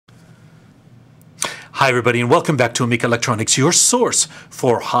Hi everybody and welcome back to Amica Electronics, your source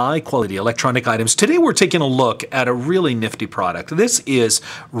for high quality electronic items. Today we're taking a look at a really nifty product. This is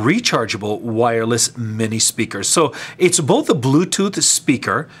rechargeable wireless mini speakers. So it's both a Bluetooth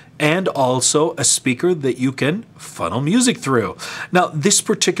speaker and also a speaker that you can funnel music through. Now this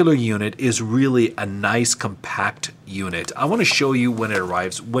particular unit is really a nice compact unit. I want to show you when it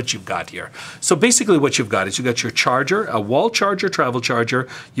arrives what you've got here. So basically what you've got is you've got your charger, a wall charger, travel charger,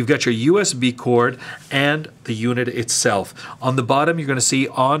 you've got your USB cord, and the unit itself. On the bottom you're going to see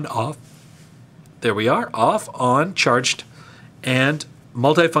on, off, there we are, off, on, charged, and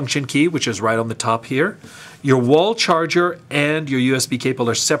multifunction key, which is right on the top here. Your wall charger and your USB cable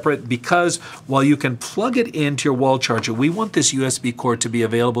are separate because while you can plug it into your wall charger, we want this USB cord to be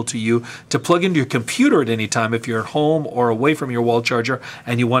available to you to plug into your computer at any time if you're at home or away from your wall charger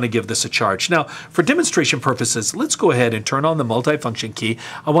and you want to give this a charge. Now, for demonstration purposes, let's go ahead and turn on the multifunction key.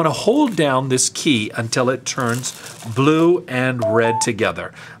 I want to hold down this key until it turns blue and red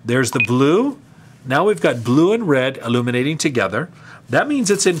together. There's the blue. Now we've got blue and red illuminating together. That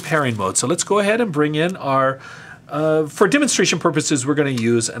means it's in pairing mode. So let's go ahead and bring in our, for demonstration purposes, we're going to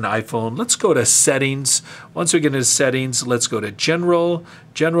use an iPhone. Let's go to settings. Once we get into settings, let's go to general.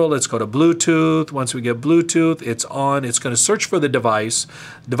 Let's go to Bluetooth. Once we get Bluetooth, it's on. It's going to search for the device.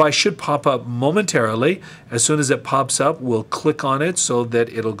 The device should pop up momentarily. As soon as it pops up, we'll click on it so that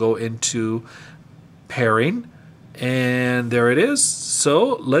it'll go into pairing. And there it is.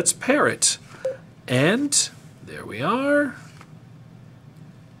 So let's pair it. And there we are.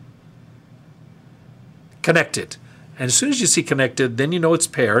 Connected. And as soon as you see connected, then you know it's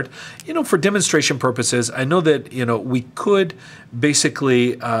paired. You know, for demonstration purposes, I know that, you know, we could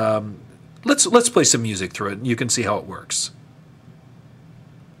basically, let's play some music through it and you can see how it works.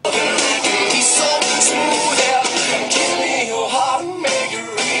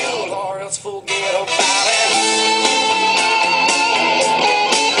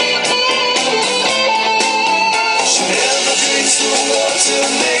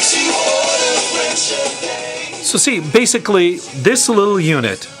 So see, basically, this little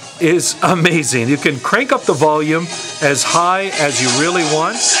unit is amazing. You can crank up the volume as high as you really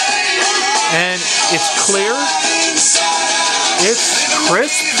want, and it's clear, it's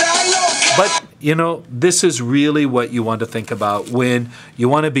crisp, but you know, this is really what you want to think about when you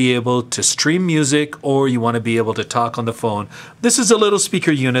want to be able to stream music or you want to be able to talk on the phone. This is a little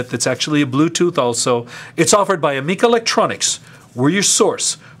speaker unit that's actually a Bluetooth also. It's offered by Amica Electronics. We're your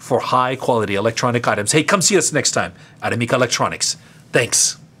source for high quality electronic items. Hey, come see us next time at Amica Electronics.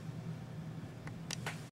 Thanks.